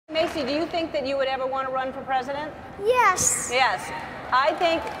Macey, do you think that you would ever want to run for president? Yes. Yes. I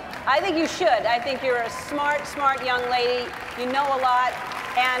think you should. I think you're a smart, smart young lady. You know a lot.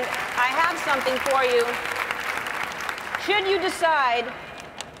 And I have something for you. Should you decide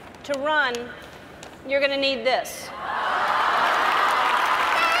to run, you're going to need this.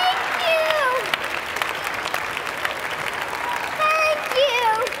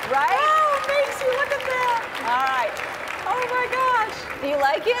 Right? Oh, Macey, look at that. All right. Oh, my gosh. Do you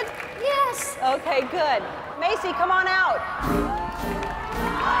like it? Yes. Okay, good. Macey, come on out.